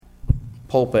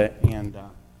pulpit and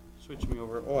switch me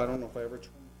over. Oh, I don't know if I ever turned the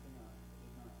thing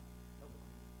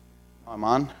on. I'm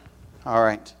on? All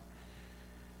right.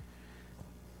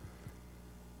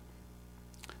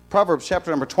 Proverbs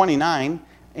chapter number 29.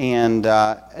 And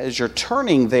as you're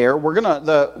turning there,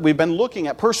 we've been looking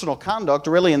at personal conduct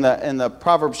really in the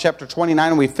Proverbs chapter 29,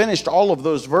 and we finished all of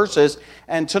those verses.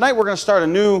 And tonight we're going to start a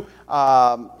new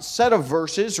set of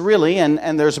verses, really,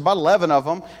 and there's about 11 of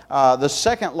them. The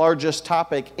second largest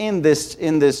topic in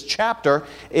this chapter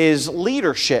is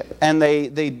leadership, and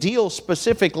they deal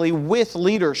specifically with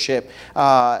leadership.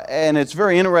 And it's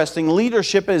very interesting.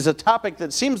 Leadership is a topic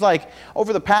that seems like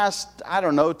over the past, 5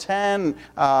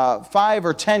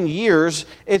 or 10 years,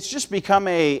 it's just become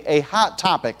a hot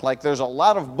topic. Like there's a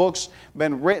lot of books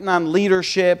been written on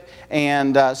leadership,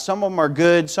 and some of them are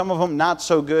good, some of them not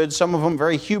so good, some of them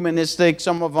very humanistic,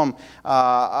 some of them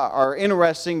are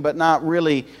interesting but not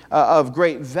really of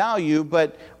great value.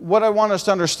 But what I want us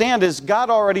to understand is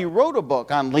God already wrote a book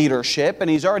on leadership, and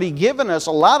He's already given us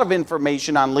a lot of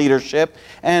information on leadership,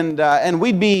 and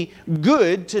we'd be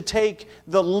good to take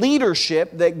the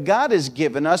leadership that God has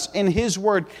given us in His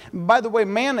Word. By the way,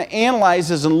 man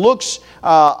analyzes and looks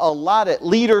a lot at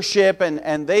leadership,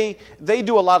 and they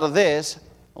do a lot of this.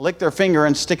 Lick their finger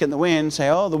and stick it in the wind, say,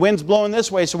 oh, the wind's blowing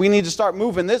this way, so we need to start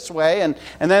moving this way. And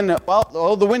then,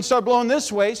 the wind started blowing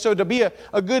this way, so to be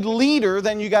a good leader,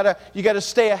 then you gotta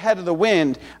stay ahead of the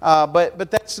wind.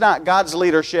 But that's not God's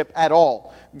leadership at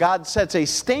all. God sets a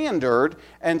standard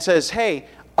and says, hey,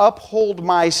 uphold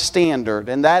my standard.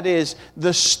 And that is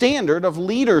the standard of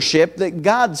leadership that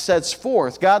God sets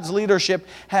forth. God's leadership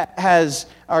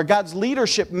God's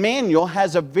leadership manual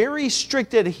has a very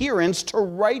strict adherence to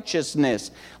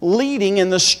righteousness, leading in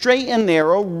the straight and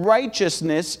narrow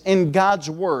righteousness in God's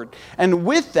Word. And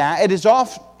with that,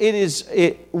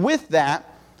 with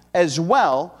that as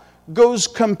well goes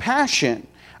compassion.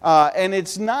 And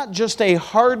it's not just a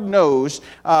hard nose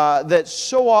that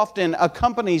so often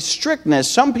accompanies strictness.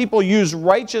 Some people use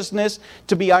righteousness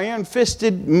to be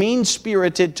iron-fisted,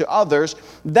 mean-spirited to others.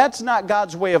 That's not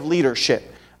God's way of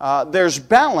leadership. There's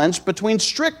balance between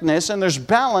strictness and there's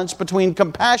balance between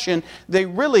compassion. They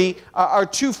really are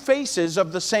two faces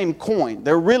of the same coin.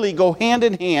 They really go hand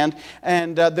in hand,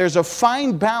 and there's a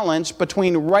fine balance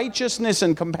between righteousness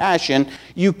and compassion.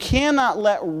 You cannot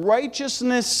let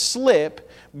righteousness slip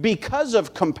because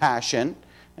of compassion,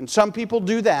 and some people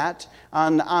do that.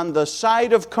 On the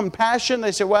side of compassion,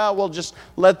 they say, well, we'll just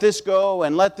let this go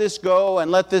and let this go and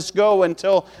let this go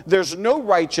until there's no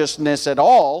righteousness at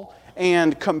all,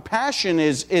 and compassion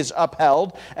is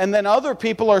upheld. And then other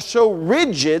people are so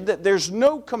rigid that there's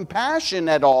no compassion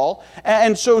at all.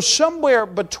 And so somewhere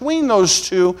between those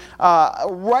two,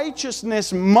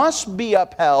 righteousness must be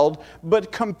upheld,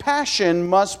 but compassion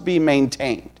must be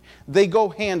maintained. They go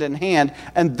hand in hand,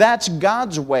 and that's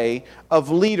God's way of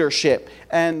leadership.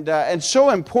 And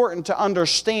so important to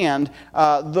understand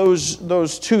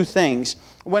those two things.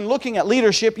 When looking at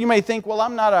leadership, you may think, well,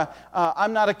 I'm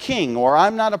not a king, or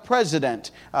I'm not a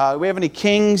president. Do we have any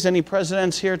kings, any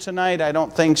presidents here tonight? I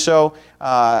don't think so.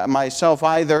 Myself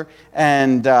either.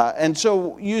 And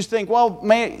so you think, well,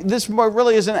 this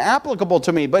really isn't applicable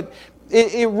to me. But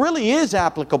it really is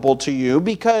applicable to you,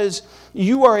 because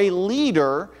you are a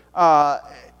leader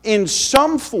in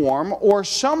some form or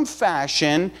some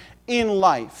fashion in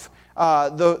life.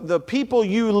 The people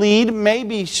you lead may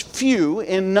be few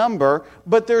in number,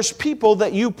 but there's people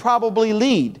that you probably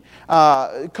lead.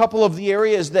 A couple of the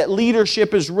areas that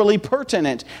leadership is really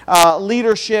pertinent.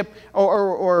 Leadership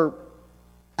or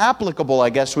applicable, I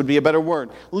guess would be a better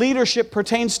word. Leadership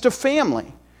pertains to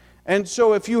family. And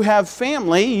so if you have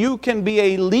family, you can be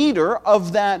a leader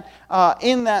of that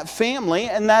in that family,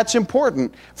 and that's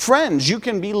important. Friends, you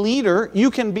can be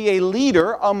a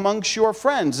leader amongst your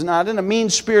friends, not in a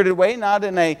mean-spirited way, not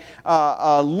in a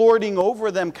lording over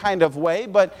them kind of way,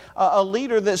 but a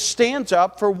leader that stands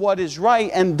up for what is right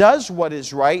and does what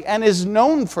is right and is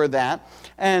known for that,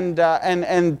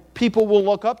 and people will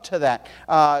look up to that.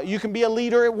 You can be a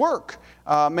leader at work.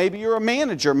 Maybe you're a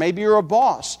manager, maybe you're a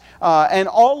boss. And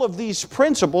all of these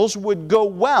principles would go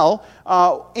well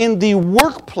in the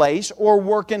workplace or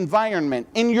work environment,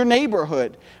 in your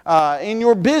neighborhood, in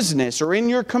your business, or in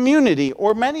your community,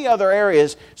 or many other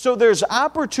areas. So there's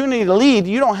opportunity to lead.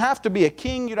 You don't have to be a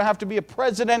king, you don't have to be a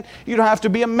president, you don't have to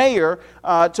be a mayor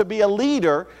to be a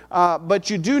leader, but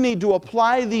you do need to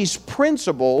apply these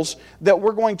principles that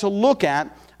we're going to look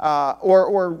at,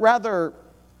 or rather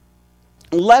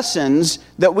lessons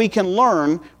that we can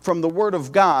learn from the Word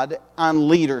of God on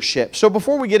leadership. So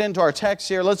before we get into our text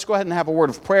here, let's go ahead and have a word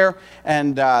of prayer,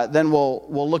 and then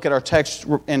we'll look at our text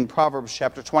in Proverbs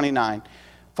chapter 29.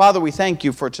 Father, we thank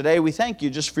you for today. We thank you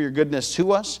just for your goodness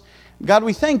to us. God,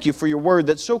 we thank you for your word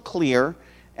that's so clear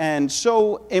and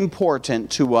so important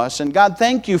to us. And God,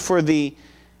 thank you for the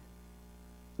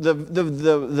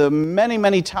many,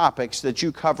 many topics that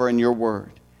you cover in your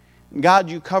word. God,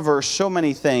 you cover so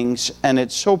many things, and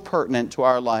it's so pertinent to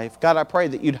our life. God, I pray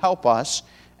that you'd help us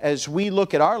as we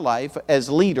look at our life as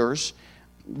leaders.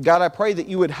 God, I pray that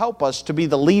you would help us to be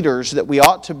the leaders that we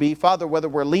ought to be. Father, whether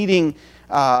we're leading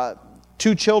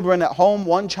 2 children at home,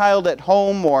 1 child at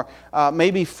home, or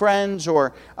maybe friends,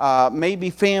 or maybe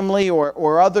family,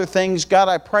 or other things, God,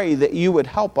 I pray that you would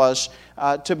help us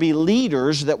to be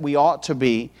leaders that we ought to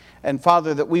be. And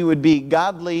Father, that we would be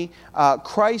godly,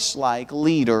 Christ-like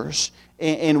leaders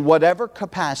in whatever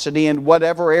capacity, in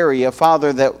whatever area,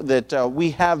 Father, that we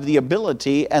have the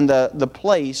ability and the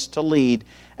place to lead.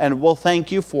 And we'll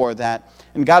thank you for that.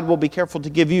 And God, will be careful to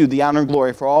give you the honor and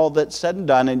glory for all that's said and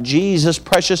done. In Jesus'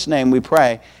 precious name we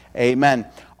pray. Amen.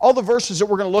 All the verses that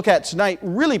we're going to look at tonight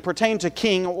really pertain to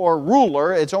king or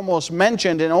ruler. It's almost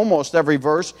mentioned in almost every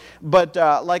verse. But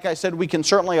like I said, we can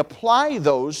certainly apply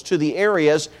those to the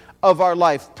areas of our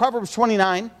life. Proverbs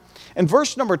 29 and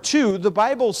verse number 2, the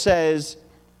Bible says,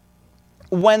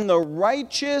 when the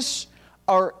righteous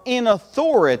are in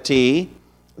authority,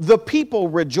 the people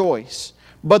rejoice.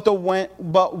 But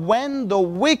when the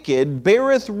wicked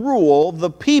beareth rule,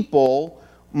 the people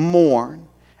mourn.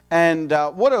 And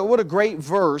what a great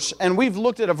verse. And we've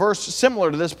looked at a verse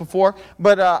similar to this before.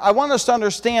 But I want us to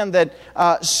understand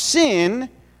that sin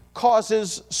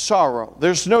causes sorrow.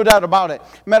 There's no doubt about it.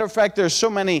 Matter of fact, there's so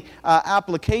many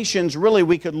applications really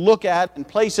we could look at and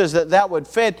places that would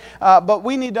fit. But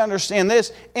we need to understand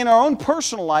this. In our own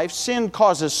personal life, sin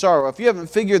causes sorrow. If you haven't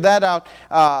figured that out,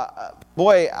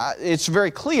 it's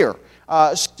very clear.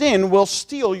 Sin will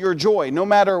steal your joy. No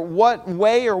matter what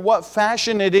way or what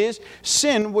fashion it is,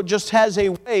 sin just has a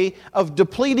way of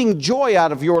depleting joy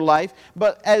out of your life.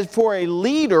 But as for a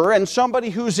leader and somebody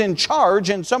who's in charge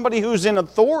and somebody who's in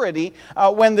authority,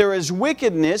 when there is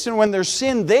wickedness and when there's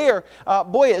sin there,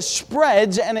 it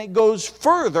spreads and it goes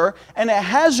further, and it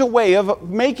has a way of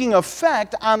making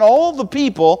effect on all the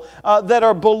people that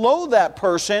are below that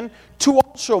person to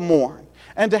also mourn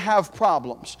and to have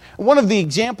problems. One of the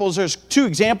examples, there's 2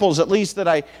 examples at least that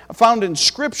I found in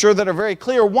Scripture that are very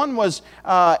clear. One was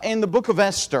in the book of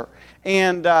Esther.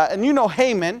 And you know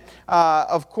Haman,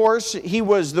 of course, he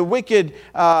was the wicked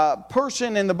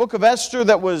person in the book of Esther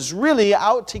that was really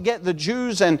out to get the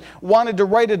Jews and wanted to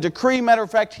write a decree. Matter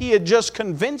of fact, he had just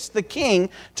convinced the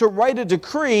king to write a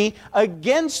decree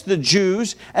against the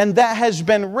Jews, and that has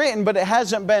been written, but it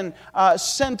hasn't been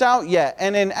sent out yet.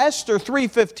 And in Esther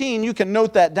 3:15, you can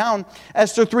note that down,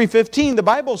 Esther 3:15, the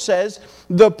Bible says,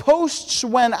 the posts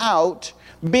went out,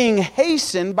 being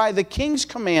hastened by the king's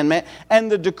commandment,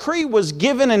 and the decree was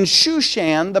given in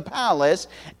Shushan, the palace,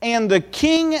 and the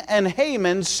king and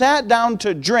Haman sat down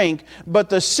to drink,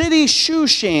 but the city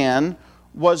Shushan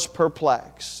was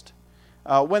perplexed.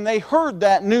 When they heard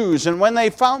that news, and when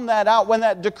they found that out, when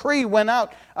that decree went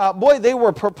out, they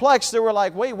were perplexed. They were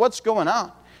like, wait, what's going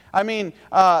on? I mean,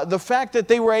 the fact that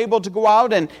they were able to go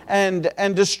out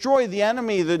and destroy the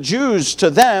enemy, the Jews, to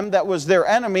them, that was their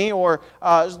enemy or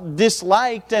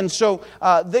disliked. And so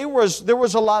there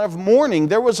was a lot of mourning.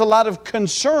 There was a lot of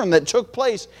concern that took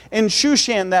place in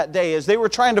Shushan that day as they were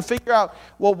trying to figure out,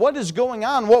 well, what is going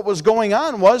on? What was going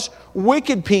on was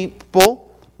wicked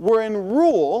people were in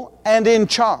rule and in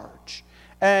charge.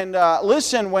 And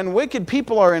listen, when wicked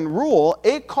people are in rule,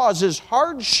 it causes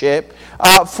hardship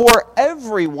for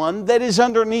everyone that is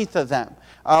underneath of them.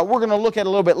 We're going to look at a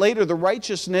little bit later the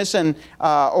righteousness and,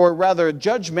 or rather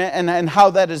judgment and how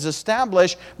that is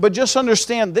established. But just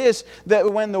understand this, that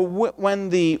when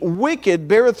the wicked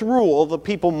beareth rule, the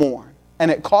people mourn.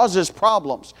 And it causes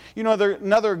problems. You know,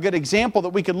 another good example that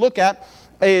we could look at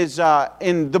is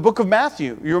in the book of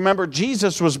Matthew. You remember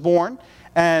Jesus was born.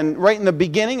 And right in the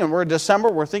beginning, and we're in December,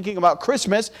 we're thinking about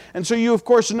Christmas. And so you, of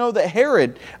course, know that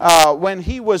Herod, when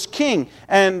he was king,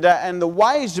 and the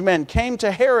wise men came to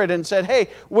Herod and said, hey,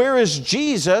 where is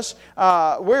Jesus?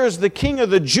 Where is the king of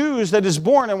the Jews that is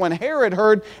born? And when Herod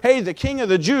heard, hey, the king of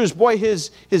the Jews, boy,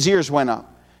 his ears went up.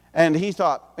 And he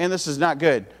thought, man, this is not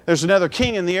good. There's another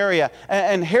king in the area.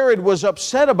 And Herod was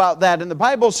upset about that. And the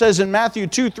Bible says in Matthew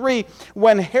 2:3,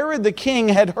 when Herod the king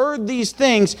had heard these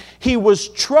things, he was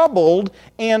troubled,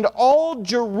 and all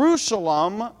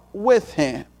Jerusalem with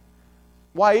him.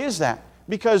 Why is that?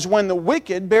 Because when the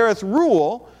wicked beareth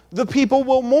rule, the people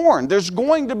will mourn. There's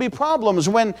going to be problems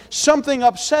when something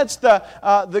upsets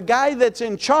the guy that's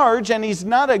in charge, and he's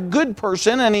not a good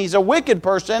person, and he's a wicked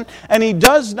person, and he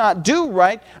does not do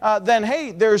right. Then,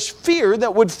 hey, there's fear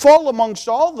that would fall amongst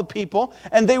all the people,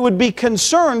 and they would be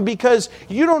concerned because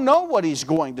you don't know what he's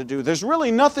going to do. There's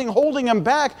really nothing holding him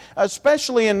back,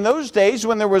 especially in those days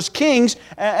when there was kings,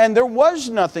 and there was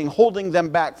nothing holding them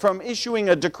back from issuing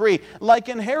a decree, like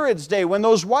in Herod's day when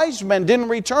those wise men didn't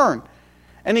return.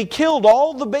 And he killed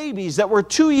all the babies that were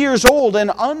 2 years old and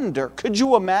under. Could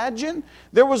you imagine?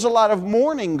 There was a lot of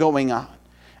mourning going on.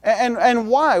 And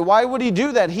why? Why would he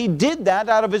do that? He did that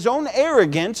out of his own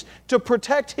arrogance to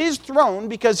protect his throne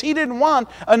because he didn't want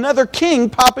another king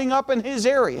popping up in his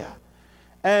area.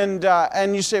 And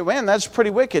you say, man, that's pretty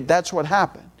wicked. That's what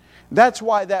happened. That's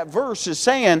why that verse is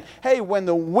saying, hey, when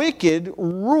the wicked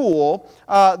rule,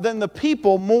 then the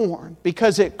people mourn,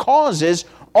 because it causes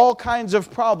all kinds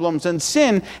of problems. And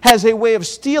sin has a way of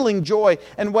stealing joy.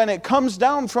 And when it comes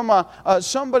down from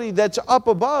somebody that's up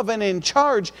above and in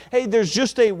charge, hey, there's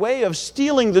just a way of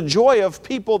stealing the joy of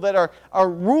people that are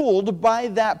ruled by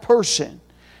that person.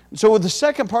 So the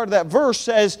second part of that verse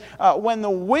says, when the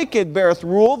wicked beareth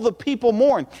rule, the people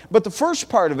mourn. But the first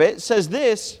part of it says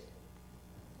this,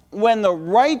 when the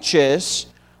righteous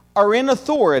are in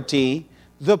authority,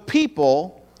 the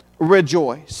people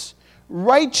rejoice.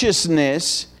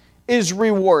 Righteousness is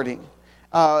rewarding.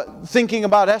 Thinking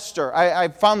about Esther, I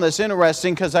found this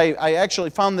interesting because I actually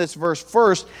found this verse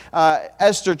first.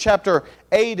 Esther chapter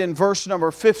 8 and verse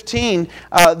number 15.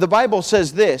 The Bible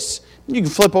says this. You can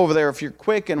flip over there if you're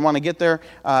quick and want to get there.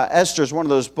 Esther is one of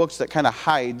those books that kind of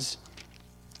hides,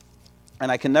 and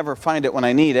I can never find it when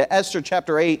I need it. Esther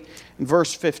chapter 8 and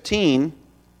verse 15.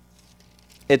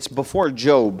 It's before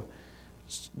Job.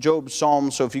 Job's Psalm,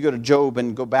 so if you go to Job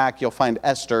and go back, you'll find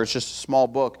Esther. It's just a small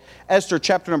book. Esther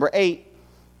chapter number 8.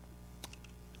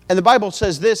 And the Bible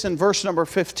says this in verse number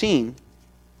 15.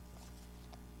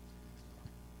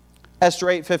 Esther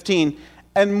 8:15.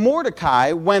 And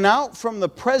Mordecai went out from the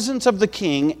presence of the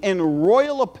king in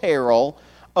royal apparel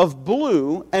of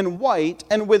blue and white,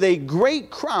 and with a great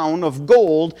crown of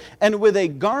gold, and with a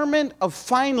garment of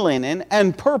fine linen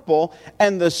and purple,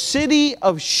 and the city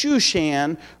of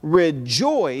Shushan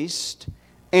rejoiced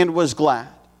and was glad.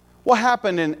 What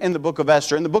happened in the book of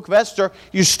Esther? In the book of Esther,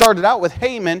 you started out with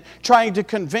Haman trying to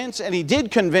convince, and he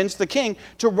did convince the king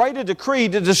to write a decree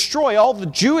to destroy all the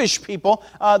Jewish people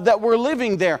that were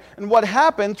living there. And what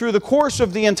happened through the course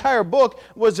of the entire book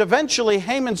was eventually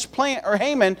Haman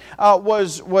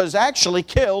was actually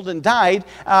killed and died,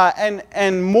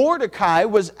 and Mordecai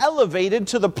was elevated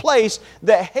to the place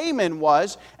that Haman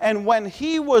was. And when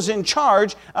he was in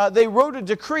charge, they wrote a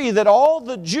decree that all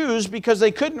the Jews, because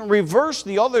they couldn't reverse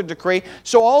the other decree,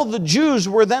 so all the Jews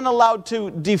were then allowed to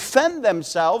defend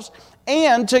themselves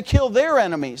and to kill their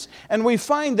enemies. And we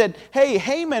find that, hey,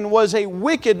 Haman was a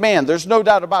wicked man. There's no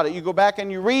doubt about it. You go back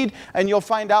and you read, and you'll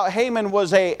find out Haman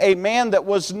was a man that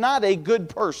was not a good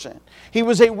person. He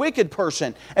was a wicked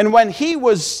person. And when he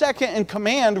was second in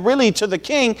command, really, to the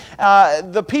king,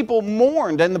 the people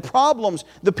mourned, and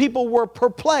the people were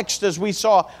perplexed, as we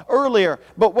saw earlier.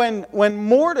 But when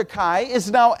Mordecai is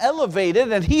now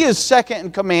elevated, and he is second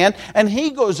in command, and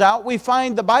he goes out, we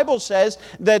find the Bible says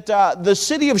that the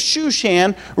city of Shushan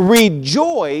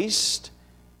rejoiced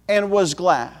and was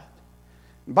glad.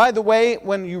 By the way,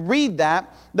 when you read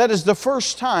that, that is the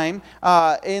first time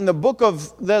in the book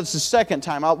of, that's the second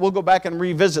time. We'll go back and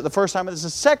revisit the first time. It's the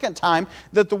second time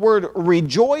that the word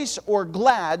rejoice or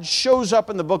glad shows up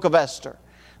in the book of Esther.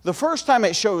 The first time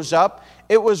it shows up,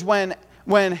 it was when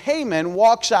Haman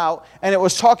walks out, and it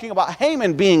was talking about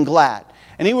Haman being glad.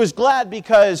 And he was glad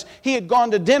because he had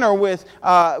gone to dinner with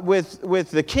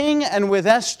the king and with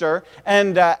Esther.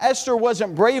 And Esther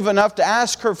wasn't brave enough to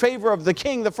ask her favor of the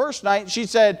king the first night. She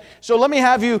said, so let me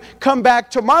have you come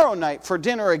back tomorrow night for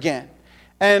dinner again.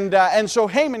 And so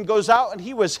Haman goes out, and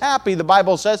he was happy, the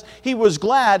Bible says. He was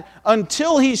glad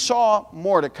until he saw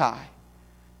Mordecai.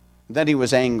 Then he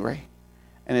was angry,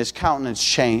 and his countenance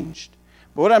changed.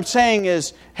 But what I'm saying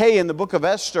is, hey, in the book of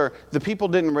Esther, the people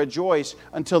didn't rejoice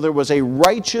until there was a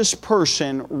righteous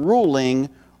person ruling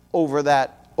over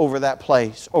that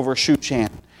place, over Shushan.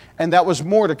 And that was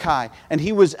Mordecai. And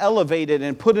he was elevated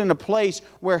and put in a place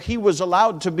where he was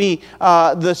allowed to be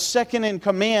the second in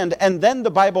command. And then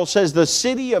the Bible says the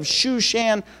city of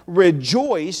Shushan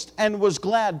rejoiced and was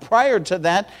glad. Prior to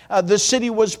that, the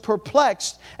city was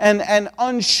perplexed and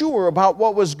unsure about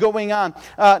what was going on.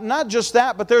 Not just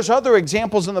that, but there's other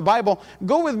examples in the Bible.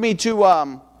 Go with me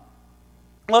to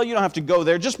Well, you don't have to go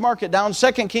there. Just mark it down.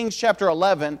 2 Kings chapter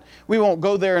 11. We won't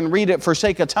go there and read it for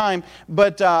sake of time.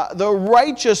 But the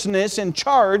righteousness in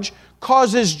charge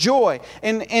causes joy.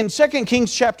 In 2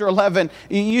 Kings chapter 11,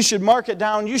 you should mark it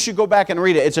down. You should go back and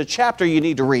read it. It's a chapter you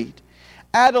need to read.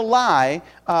 Athaliah,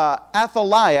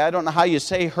 I don't know how you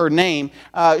say her name,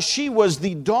 she was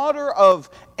the daughter of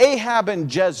Ahab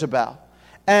and Jezebel.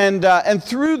 And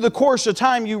through the course of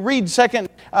time, you read 2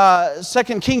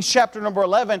 Kings chapter number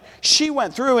 11, she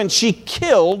went through and she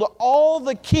killed all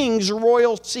the king's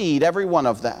royal seed, every one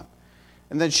of them.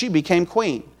 And then she became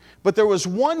queen. But there was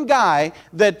one guy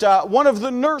that one of the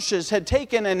nurses had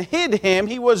taken and hid him.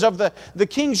 He was of the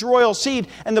king's royal seed.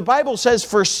 And the Bible says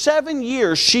for 7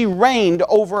 years she reigned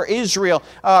over Israel,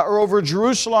 or over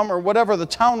Jerusalem, or whatever the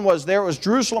town was there. It was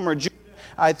Jerusalem or Judah.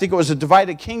 I think it was a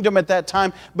divided kingdom at that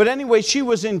time. But anyway, she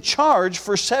was in charge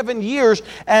for 7 years,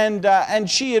 and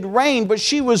she had reigned, but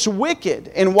she was wicked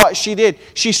in what she did.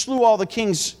 She slew all the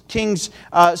king's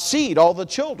seed, all the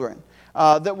children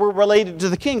that were related to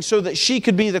the king, so that she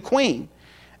could be the queen.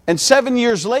 And 7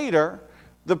 years later,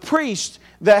 the priest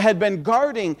that had been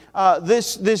guarding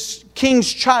this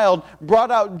king's child brought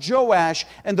out Joash.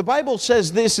 And the Bible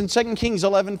says this in 2 Kings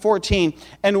 11:14.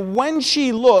 And when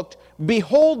she looked,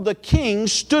 behold, the king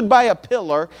stood by a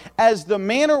pillar, as the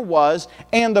manner was,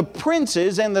 and the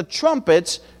princes and the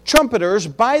trumpeters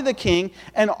by the king,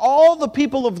 and all the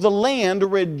people of the land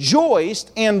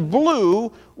rejoiced and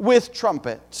blew with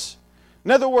trumpets. In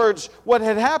other words, what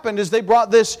had happened is they brought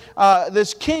this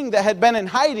king that had been in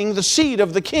hiding, the seed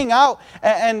of the king, out,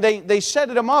 and they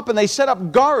set him up, and they set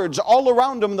up guards all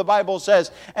around him, the Bible says.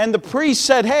 And the priest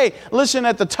said, hey, listen,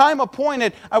 at the time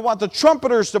appointed, I want the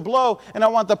trumpeters to blow, and I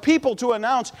want the people to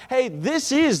announce, hey,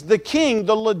 this is the king,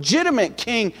 the legitimate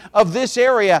king of this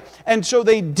area. And so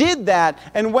they did that,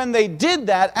 and when they did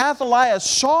that, Athaliah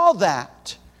saw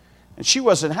that, and she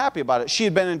wasn't happy about it. She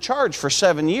had been in charge for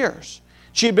 7 years.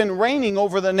 She had been reigning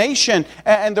over the nation,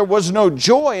 and there was no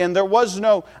joy, and there was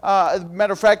no,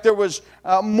 matter of fact, there was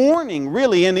mourning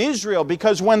really in Israel,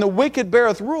 because when the wicked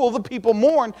beareth rule, the people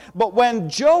mourn. But when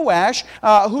Joash,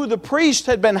 who the priest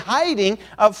had been hiding,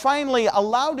 finally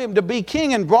allowed him to be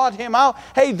king and brought him out,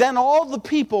 hey, then all the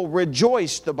people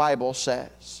rejoiced, the Bible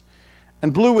says,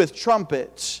 and blew with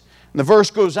trumpets. And the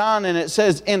verse goes on, and it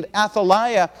says, and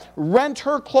Athaliah rent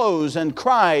her clothes and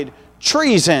cried,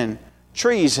 treason,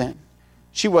 treason.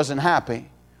 She wasn't happy.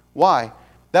 Why?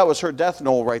 That was her death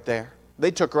knell right there.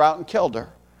 They took her out and killed her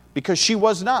because she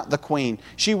was not the queen.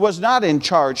 She was not in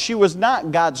charge. She was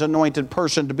not God's anointed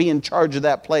person to be in charge of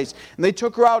that place. And they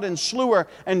took her out and slew her,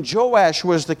 and Joash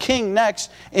was the king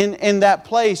next in that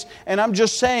place. And I'm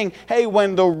just saying, hey,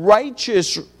 when the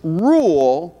righteous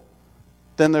rule,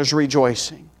 then there's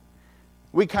rejoicing.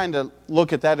 We kind of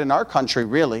look at that in our country,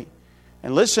 really.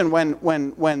 And listen,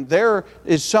 when there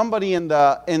is somebody as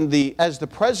the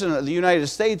president of the United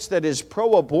States that is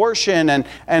pro-abortion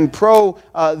and pro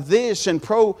this and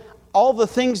pro all the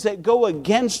things that go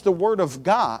against the Word of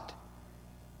God,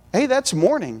 hey, that's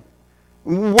mourning.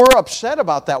 We're upset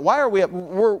about that. Why are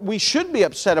we should be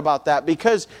upset about that,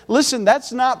 because, listen,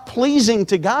 that's not pleasing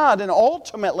to God. And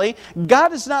ultimately,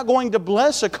 God is not going to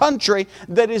bless a country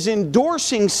that is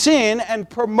endorsing sin and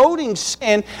promoting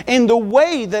sin in the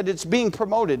way that it's being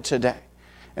promoted today.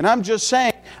 And I'm just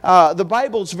saying, the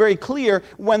Bible's very clear,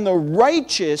 when the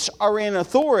righteous are in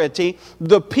authority,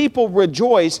 the people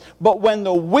rejoice. But when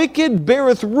the wicked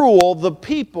beareth rule, the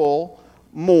people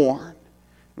mourn.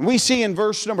 We see in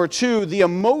verse number 2 the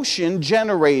emotion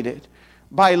generated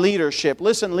by leadership.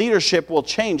 Listen, leadership will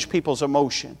change people's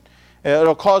emotion.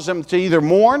 It'll cause them to either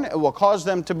mourn, it will cause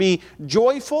them to be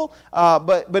joyful,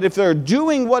 but if they're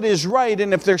doing what is right,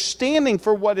 and if they're standing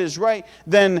for what is right,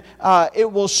 then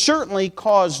it will certainly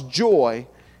cause joy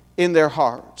in their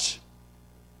hearts.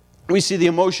 We see the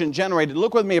emotion generated.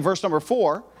 Look with me at verse number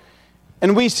 4,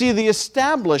 and we see the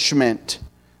establishment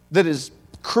that is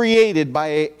created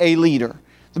by a leader.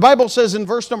 The Bible says in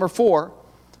verse number 4,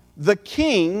 the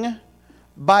king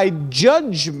by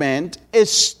judgment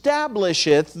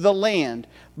establisheth the land,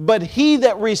 but he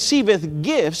that receiveth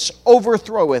gifts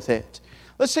overthroweth it.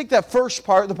 Let's take that first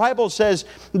part. The Bible says,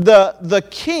 the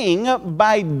king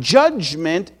by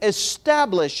judgment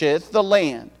establisheth the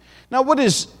land. Now, what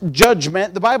is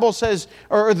judgment? The Bible says,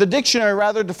 or the dictionary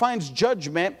rather, defines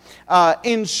judgment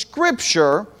in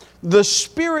Scripture: the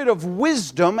spirit of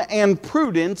wisdom and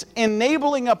prudence,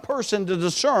 enabling a person to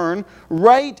discern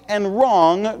right and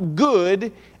wrong,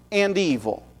 good and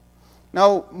evil.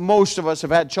 Now, most of us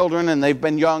have had children and they've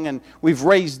been young and we've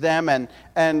raised them and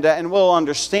we'll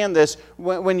understand this.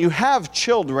 When you have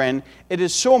children, it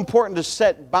is so important to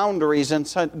set boundaries and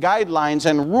set guidelines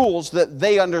and rules that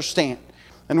they understand.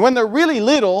 And when they're really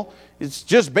little, it's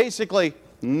just basically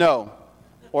no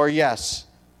or yes.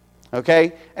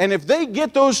 Okay? And if they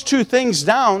get those two things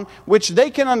down, which they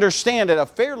can understand at a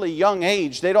fairly young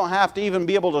age, they don't have to even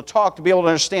be able to talk to be able to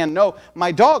understand no.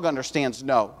 My dog understands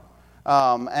no.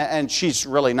 And she's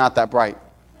really not that bright.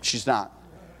 She's not.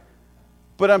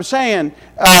 But I'm saying,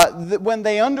 that when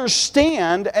they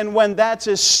understand and when that's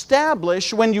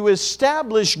established, when you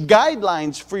establish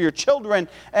guidelines for your children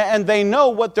and they know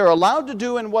what they're allowed to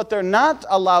do and what they're not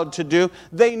allowed to do,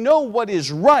 they know what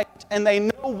is right and they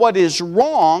know what is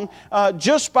wrong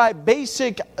just by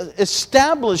basic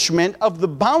establishment of the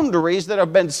boundaries that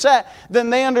have been set, then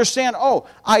they understand, oh,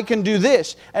 I can do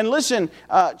this. And listen,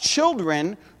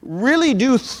 children really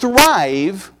do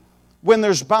thrive when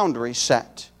there's boundaries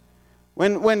set.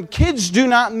 When kids do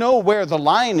not know where the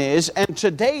line is, and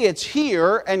today it's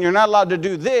here, and you're not allowed to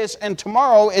do this, and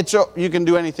tomorrow you can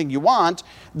do anything you want,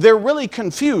 they're really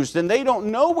confused, and they don't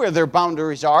know where their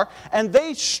boundaries are, and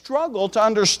they struggle to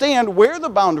understand where the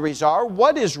boundaries are,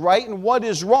 what is right and what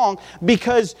is wrong,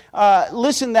 because,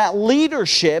 listen, that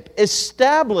leadership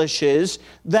establishes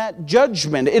that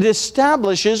judgment. It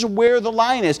establishes where the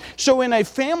line is. So in a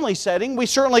family setting, we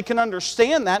certainly can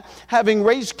understand that. Having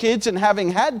raised kids and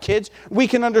having had kids, we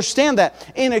can understand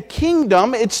that. In a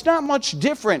kingdom, it's not much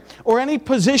different. Or any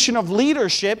position of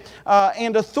leadership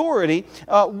and authority,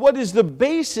 what is the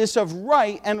basis of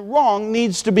right and wrong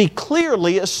needs to be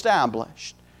clearly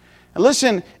established. And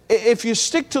listen, if you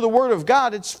stick to the Word of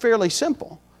God, it's fairly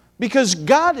simple. Because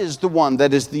God is the one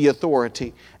that is the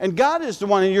authority. And God is the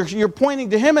one, and you're pointing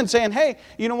to Him and saying, hey,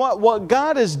 you know what? What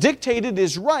God has dictated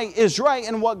is right,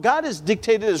 and what God has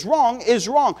dictated is wrong.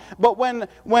 But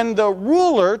when the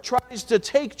ruler tries to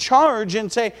take charge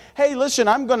and say, hey, listen,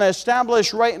 I'm going to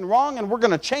establish right and wrong, and we're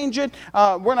going to change it,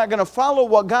 we're not going to follow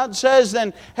what God says,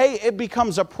 then, hey, it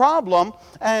becomes a problem,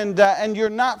 and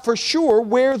you're not for sure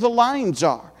where the lines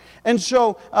are. And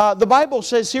so the Bible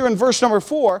says here in verse number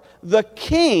 4, the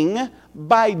king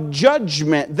by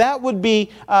judgment, that would be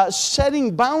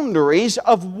setting boundaries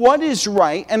of what is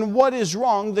right and what is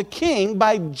wrong. The king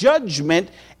by judgment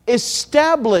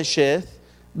establisheth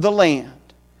the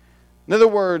land. In other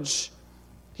words,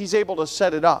 he's able to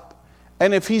set it up.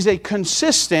 And if he's a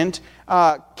consistent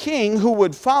king who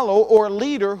would follow, or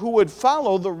leader who would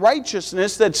follow the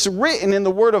righteousness that's written in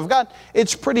the Word of God,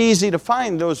 it's pretty easy to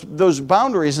find those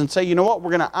boundaries and say, you know what,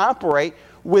 we're going to operate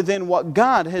within what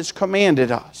God has commanded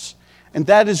us. And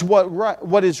that is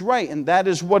what is right, and that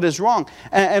is what is wrong.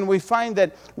 And we find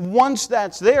that once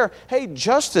that's there, hey,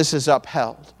 justice is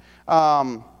upheld.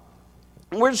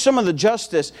 Where's some of the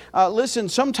justice? Listen,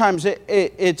 sometimes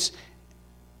it's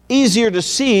easier to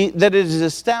see that it is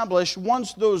established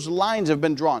once those lines have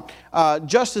been drawn.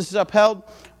 Justice is upheld.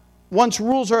 Once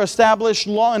rules are established,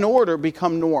 law and order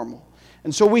become normal.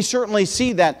 And so we certainly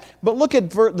see that. But look at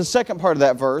the second part of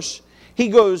that verse. He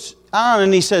goes on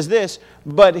and he says this,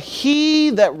 but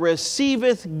he that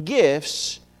receiveth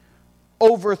gifts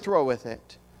overthroweth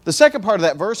it. The second part of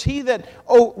that verse, he that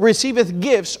receiveth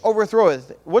gifts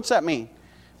overthroweth it. What's that mean?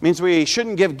 Means we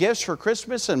shouldn't give gifts for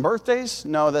Christmas and birthdays?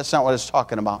 No, that's not what it's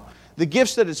talking about. The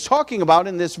gifts that it's talking about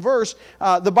in this verse,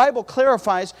 the Bible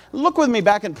clarifies. Look with me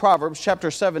back in Proverbs chapter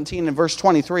 17 and verse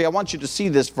 23. I want you to see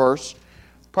this verse.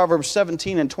 Proverbs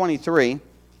 17 and 23.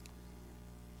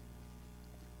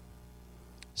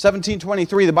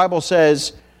 17:23, the Bible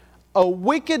says, a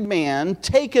wicked man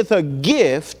taketh a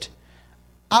gift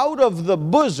out of the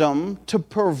bosom to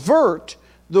pervert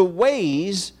the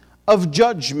ways of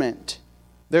judgment.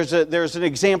 There's an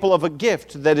example of a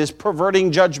gift that is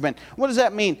perverting judgment. What does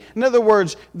that mean? In other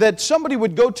words, that somebody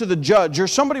would go to the judge or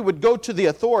somebody would go to the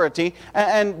authority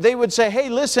and they would say, hey,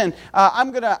 listen,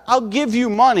 I'll give you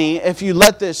money if you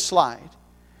let this slide.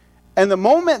 And the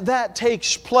moment that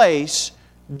takes place,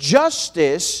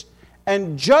 justice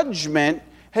and judgment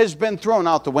has been thrown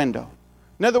out the window.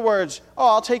 In other words,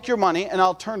 I'll take your money and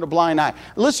I'll turn a blind eye.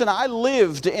 Listen, I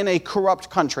lived in a corrupt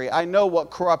country. I know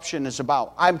what corruption is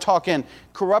about. I'm talking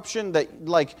corruption that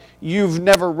like you've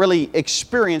never really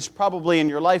experienced probably in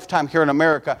your lifetime here in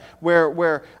America,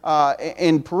 where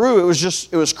in Peru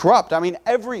it was corrupt. I mean,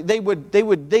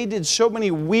 they did so many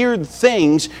weird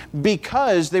things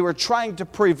because they were trying to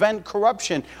prevent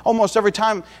corruption. Almost every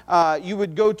time you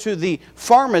would go to the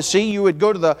pharmacy, you would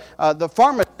go to the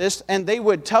pharmacist and they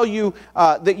would tell you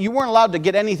that you weren't allowed to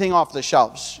get anything off the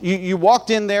shelves. You walked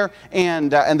in there,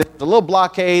 and there was a little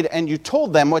blockade, and you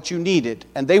told them what you needed.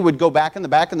 And they would go back in the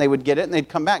back, and they would get it, and they'd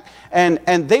come back. And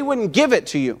they wouldn't give it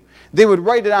to you. They would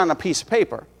write it on a piece of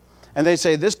paper. And they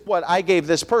say, this is what I gave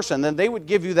this person. Then they would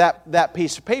give you that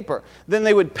piece of paper. Then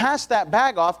they would pass that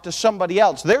bag off to somebody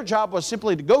else. Their job was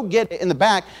simply to go get it in the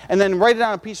back and then write it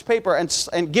on a piece of paper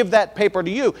and give that paper to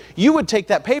you. You would take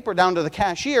that paper down to the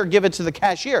cashier, give it to the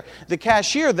cashier. The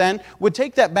cashier then would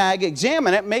take that bag,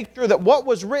 examine it, make sure that what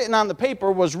was written on the paper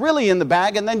was really in the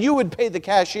bag, and then you would pay the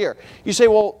cashier. You say,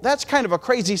 well, that's kind of a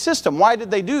crazy system. Why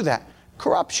did they do that?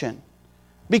 Corruption.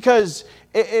 Because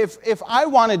if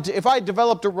I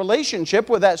developed a relationship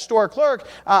with that store clerk,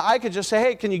 I could just say,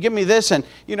 hey, can you give me this? And,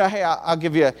 hey, I'll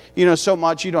give you, so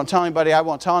much. You don't tell anybody. I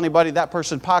won't tell anybody. That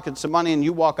person pockets the money, and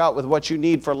you walk out with what you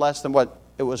need for less than what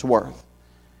it was worth.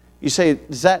 You say,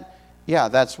 yeah,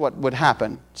 that's what would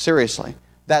happen. Seriously.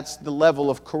 That's the level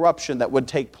of corruption that would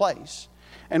take place.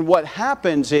 And what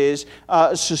happens is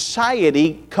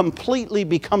society completely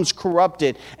becomes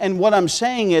corrupted. And what I'm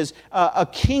saying is a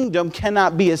kingdom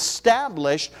cannot be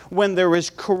established when there is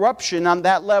corruption on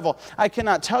that level. I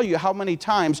cannot tell you how many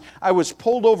times I was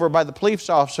pulled over by the police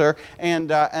officer and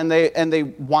they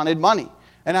wanted money.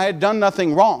 And I had done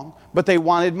nothing wrong, but they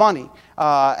wanted money.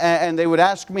 And they would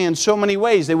ask me in so many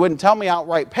ways. They wouldn't tell me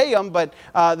outright pay them, but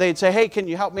they'd say, hey, can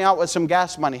you help me out with some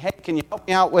gas money? Hey, can you help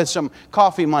me out with some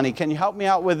coffee money? Can you help me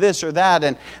out with this or that?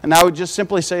 And I would just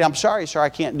simply say, I'm sorry, sir, I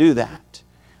can't do that.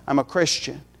 I'm a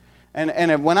Christian.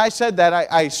 And when I said that,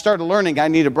 I started learning I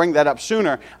need to bring that up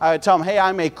sooner. I would tell them, hey,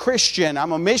 I'm a Christian.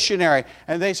 I'm a missionary.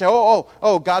 And they say,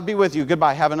 oh, God be with you.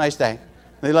 Goodbye. Have a nice day.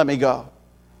 They let me go.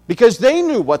 Because they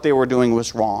knew what they were doing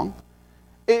was wrong.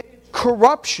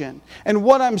 Corruption. And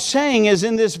what I'm saying is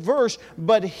in this verse,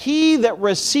 but he that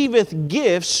receiveth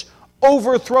gifts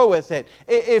overthroweth it.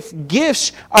 If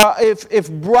gifts, if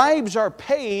bribes are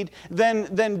paid,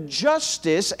 then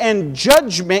justice and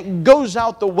judgment goes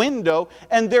out the window,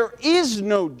 and there is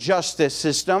no justice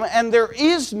system, and there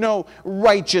is no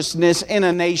righteousness in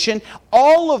a nation.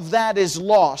 All of that is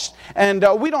lost. And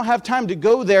we don't have time to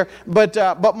go there, but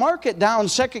mark it down.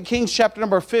 2 Kings chapter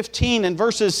number 15 and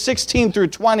verses 16 through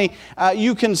 20.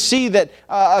 You can see that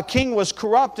a king was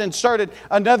corrupt and started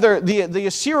the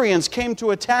Assyrians came to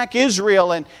attack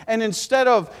Israel, and instead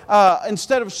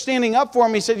of standing up for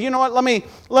him, he said, you know what,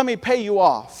 let me pay you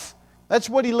off. That's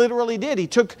what he literally did. He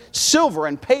took silver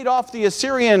and paid off the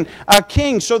Assyrian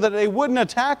king so that they wouldn't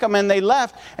attack him, and they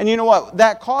left. And you know what?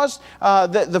 That caused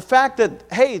the fact that,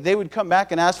 hey, they would come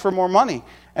back and ask for more money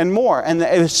and more. And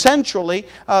essentially,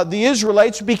 the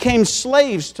Israelites became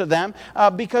slaves to them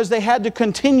because they had to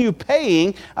continue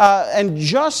paying, and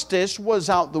justice was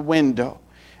out the window.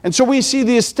 And so we see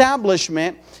the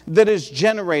establishment that is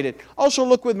generated. Also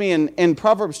look with me in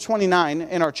Proverbs 29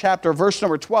 in our chapter, verse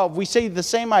number 12. We see the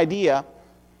same idea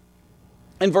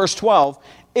in verse 12.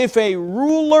 If a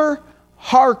ruler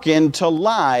hearken to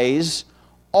lies,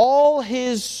 all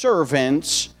his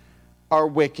servants are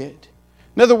wicked.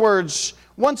 In other words,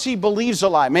 once he believes a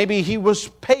lie, maybe he was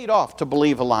paid off to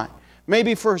believe a lie.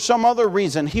 Maybe for some other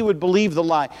reason he would believe the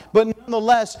lie. But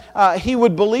nonetheless, he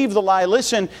would believe the lie.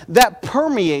 Listen, that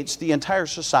permeates the entire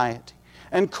society.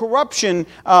 And corruption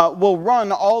will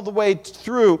run all the way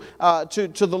through to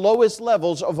the lowest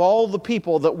levels of all the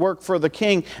people that work for the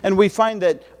king. And we find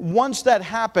that once that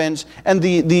happens and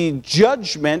the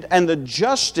judgment and the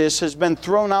justice has been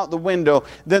thrown out the window,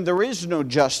 then there is no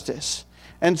justice.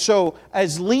 And so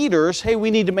as leaders, hey,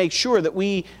 we need to make sure that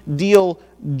we deal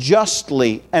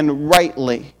justly and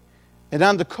rightly. And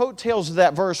on the coattails of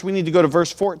that verse, we need to go to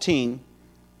verse 14,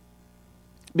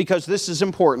 because this is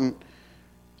important.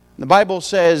 The Bible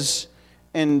says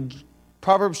in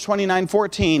Proverbs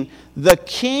 29:14, the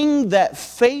king that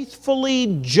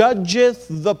faithfully judgeth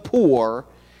the poor,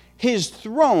 his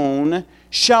throne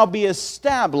shall be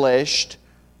established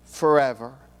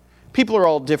forever. People are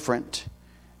all different.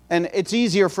 And it's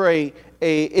easier for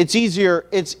it's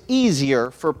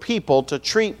easier for people to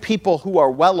treat people who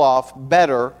are well off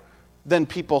better than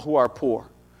people who are poor.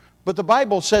 But the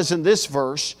Bible says in this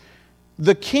verse,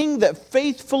 the king that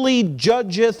faithfully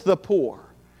judgeth the poor.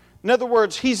 In other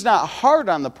words, he's not hard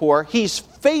on the poor. He's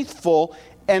faithful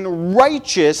and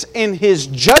righteous in his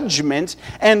judgment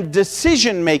and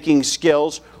decision-making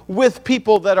skills with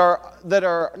people that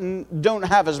don't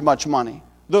have as much money,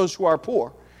 those who are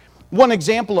poor. One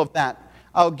example of that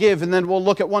I'll give, and then we'll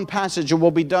look at one passage and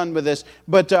we'll be done with this.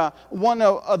 But one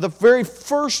of the very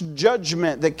first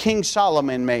judgment that King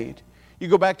Solomon made. You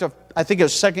go back to, I think it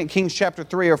was 2 Kings chapter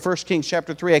 3 or 1 Kings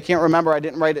chapter 3. I can't remember. I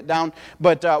didn't write it down.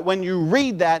 But when you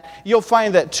read that, you'll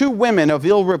find that two women of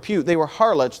ill repute, they were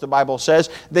harlots, the Bible says,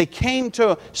 they came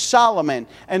to Solomon.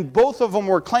 And both of them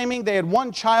were claiming they had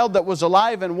one child that was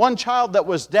alive and one child that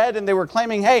was dead. And they were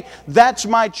claiming, hey, that's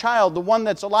my child, the one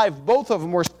that's alive. Both of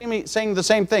them were saying the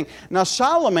same thing. Now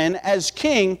Solomon, as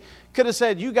king, could have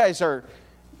said,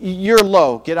 you're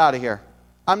low. Get out of here.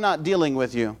 I'm not dealing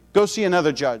with you. Go see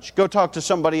another judge. Go talk to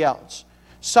somebody else.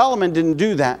 Solomon didn't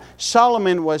do that.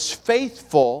 Solomon was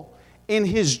faithful in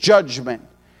his judgment.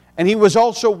 And he was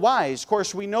also wise. Of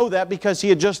course, we know that because he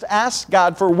had just asked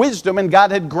God for wisdom, and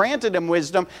God had granted him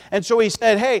wisdom. And so he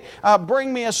said, hey,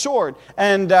 bring me a sword.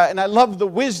 And I love the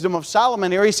wisdom of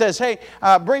Solomon here. He says, hey,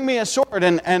 bring me a sword.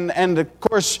 And of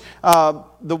course,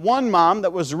 the one mom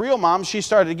that was the real mom, she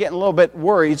started getting a little bit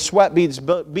worried, sweat beads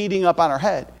beating up on her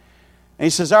head. And he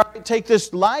says, all right, take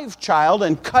this live child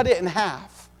and cut it in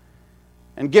half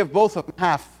and give both of them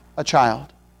half a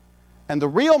child. And the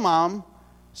real mom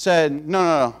said,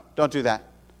 no, don't do that.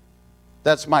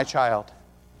 That's my child.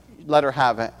 Let her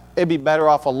have it. It'd be better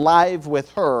off alive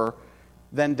with her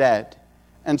than dead.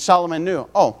 And Solomon knew,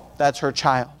 oh, that's her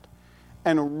child.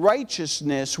 And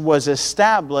righteousness was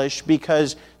established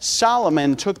because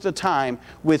Solomon took the time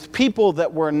with people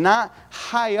that were not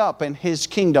high up in his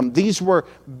kingdom. These were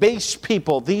base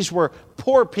people. These were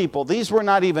poor people. These were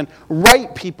not even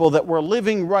right people that were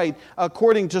living right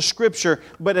according to Scripture.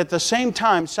 But at the same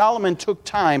time, Solomon took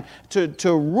time to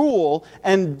rule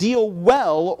and deal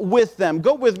well with them.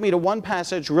 Go with me to one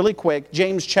passage really quick,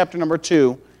 James chapter number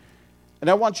 2. And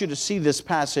I want you to see this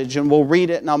passage, and we'll read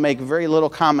it, and I'll make very little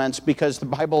comments because the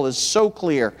Bible is so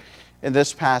clear in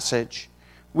this passage.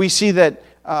 We see that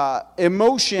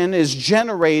emotion is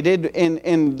generated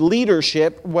in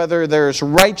leadership, whether there's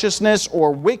righteousness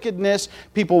or wickedness.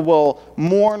 People will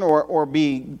mourn or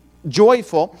be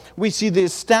joyful. We see the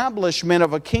establishment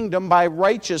of a kingdom by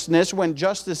righteousness. When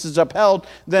justice is upheld,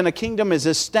 then a kingdom is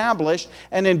established.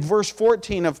 And in verse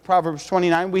 14 of Proverbs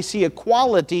 29, we see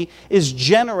equality is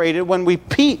generated when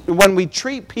we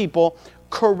treat people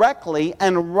correctly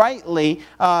and rightly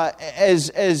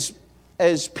as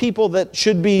people that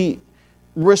should be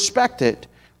respected.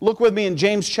 Look with me in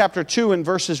James chapter 2 and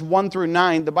verses 1 through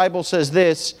 9. The Bible says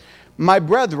this, my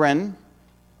brethren,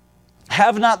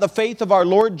 have not the faith of our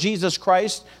Lord Jesus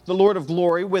Christ, the Lord of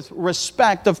glory, with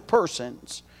respect of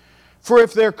persons. For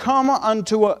if there come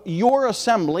unto your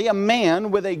assembly a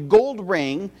man with a gold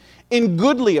ring in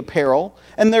goodly apparel,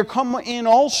 and there come in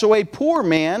also a poor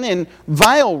man in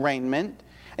vile raiment,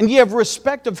 and ye have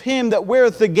respect of him that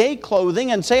weareth the gay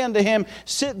clothing, and say unto him,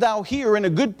 sit thou here in a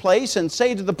good place, and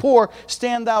say to the poor,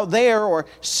 stand thou there, or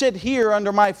sit here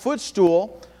under my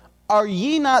footstool, are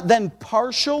ye not then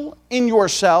partial in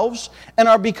yourselves, and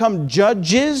are become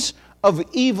judges of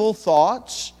evil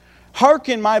thoughts?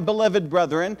 Hearken, my beloved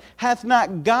brethren, hath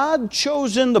not God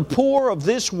chosen the poor of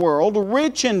this world,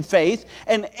 rich in faith,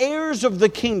 and heirs of the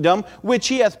kingdom, which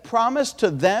he hath promised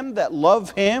to them that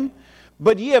love him?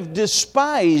 But ye have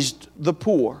despised the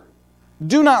poor.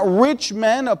 Do not rich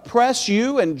men oppress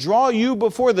you and draw you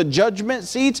before the judgment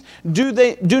seats? Do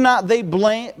not they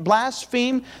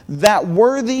blaspheme that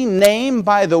worthy name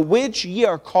by the which ye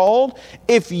are called?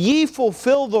 If ye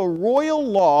fulfill the royal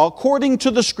law according to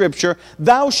the Scripture,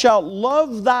 thou shalt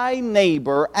love thy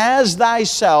neighbor as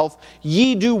thyself,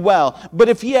 ye do well. But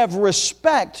if ye have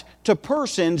respect to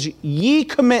persons, ye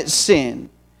commit sin,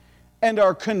 and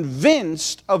are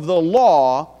convinced of the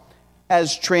law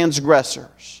as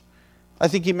transgressors. I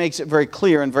think he makes it very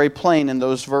clear and very plain in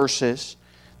those verses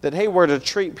that, hey, we're to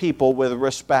treat people with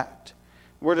respect.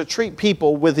 We're to treat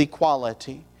people with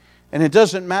equality. And it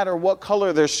doesn't matter what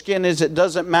color their skin is. It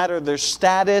doesn't matter their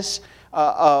status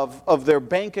of their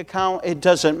bank account. It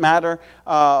doesn't matter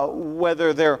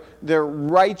whether they're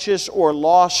righteous or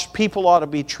lost. People ought to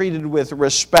be treated with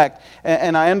respect.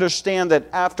 And I understand that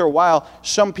after a while,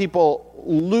 some people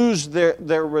lose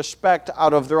their respect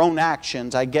out of their own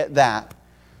actions. I get that.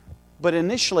 But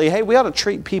initially, hey, we ought to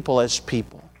treat people as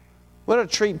people. We ought to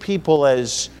treat people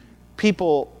as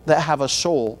people that have a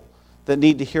soul that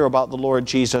need to hear about the Lord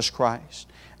Jesus Christ.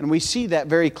 And we see that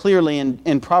very clearly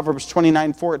in Proverbs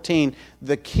 29:14.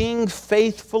 The king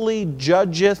faithfully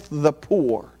judgeth the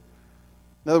poor.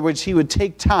 In other words, he would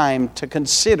take time to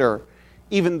consider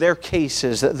even their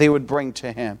cases that they would bring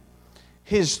to him.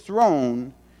 His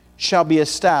throne shall be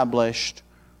established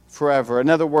forever. In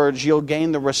other words, you'll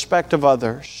gain the respect of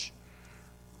others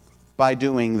by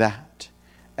doing that.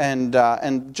 And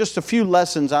just a few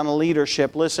lessons on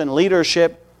leadership. Listen,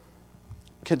 leadership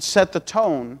can set the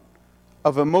tone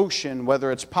of emotion,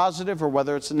 whether it's positive or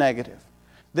whether it's negative.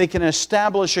 They can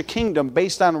establish a kingdom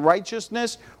based on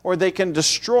righteousness, or they can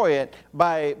destroy it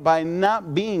by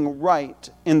not being right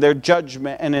in their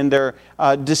judgment and in their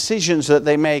decisions that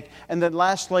they make. And then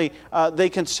lastly, they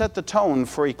can set the tone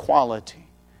for equality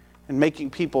and making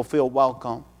people feel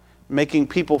welcome, making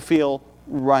people feel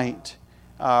right,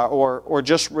 or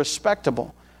just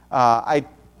respectable.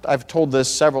 I've told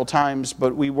this several times,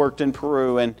 but we worked in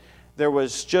Peru, and there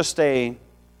was just a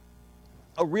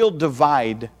real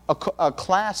divide, a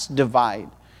class divide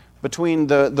between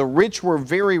the rich were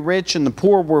very rich and the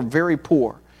poor were very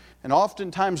poor. And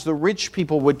oftentimes the rich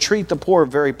people would treat the poor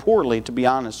very poorly, to be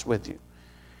honest with you.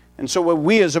 And so what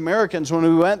we as Americans, when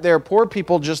we went there, poor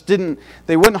people just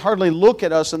they wouldn't hardly look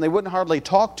at us and they wouldn't hardly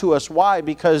talk to us. Why?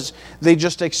 Because they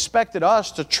just expected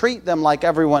us to treat them like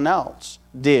everyone else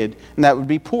did, and that would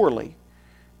be poorly.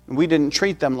 We didn't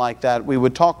treat them like that. We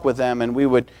would talk with them and we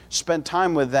would spend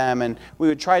time with them and we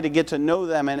would try to get to know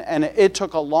them. And it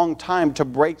took a long time to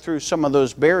break through some of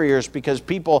those barriers because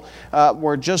people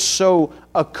were just so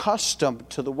accustomed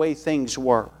to the way things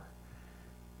were.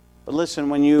 But listen,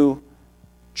 when you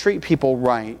treat people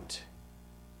right,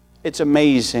 it's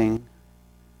amazing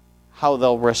how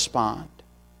they'll respond.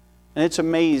 And it's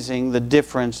amazing the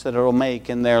difference that it'll make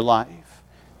in their life.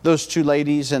 Those two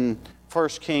ladies in 1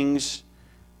 Kings,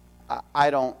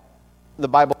 the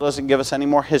Bible doesn't give us any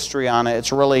more history on it.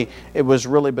 It was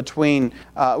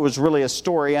really a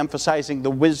story emphasizing the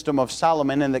wisdom of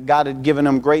Solomon and that God had given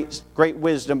him great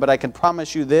wisdom. But I can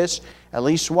promise you this, at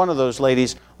least one of those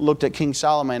ladies looked at King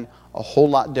Solomon a whole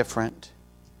lot different.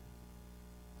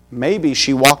 Maybe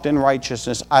she walked in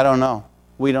righteousness. I don't know.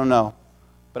 We don't know.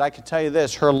 But I can tell you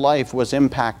this, her life was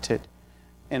impacted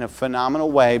in a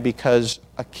phenomenal way because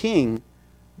a king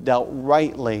dealt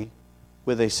rightly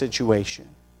with a situation.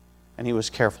 And he was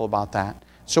careful about that.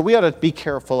 So we ought to be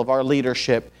careful of our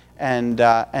leadership and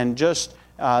just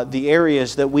the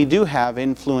areas that we do have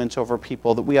influence over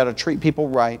people, that we ought to treat people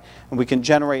right, and we can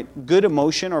generate good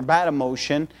emotion or bad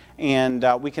emotion, and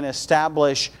we can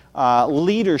establish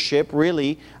leadership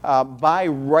really by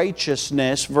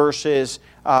righteousness versus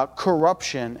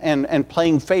corruption and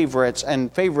playing favorites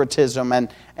and favoritism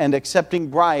and accepting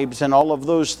bribes and all of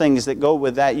those things that go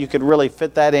with that. You could really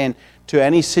fit that in to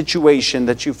any situation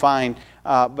that you find.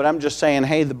 But I'm just saying,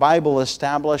 hey, the Bible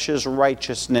establishes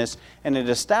righteousness, and it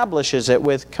establishes it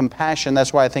with compassion.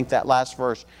 That's why I think that last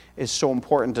verse is so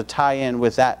important to tie in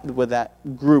with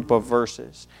that group of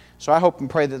verses. So I hope and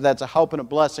pray that that's a help and a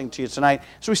blessing to you tonight.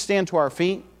 So we stand to our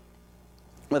feet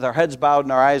with our heads bowed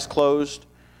and our eyes closed.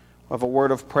 We have a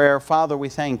word of prayer. Father, we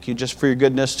thank you just for your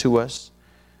goodness to us.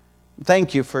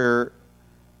 Thank you for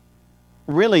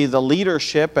really the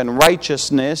leadership and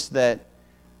righteousness that,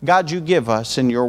 God, you give us in your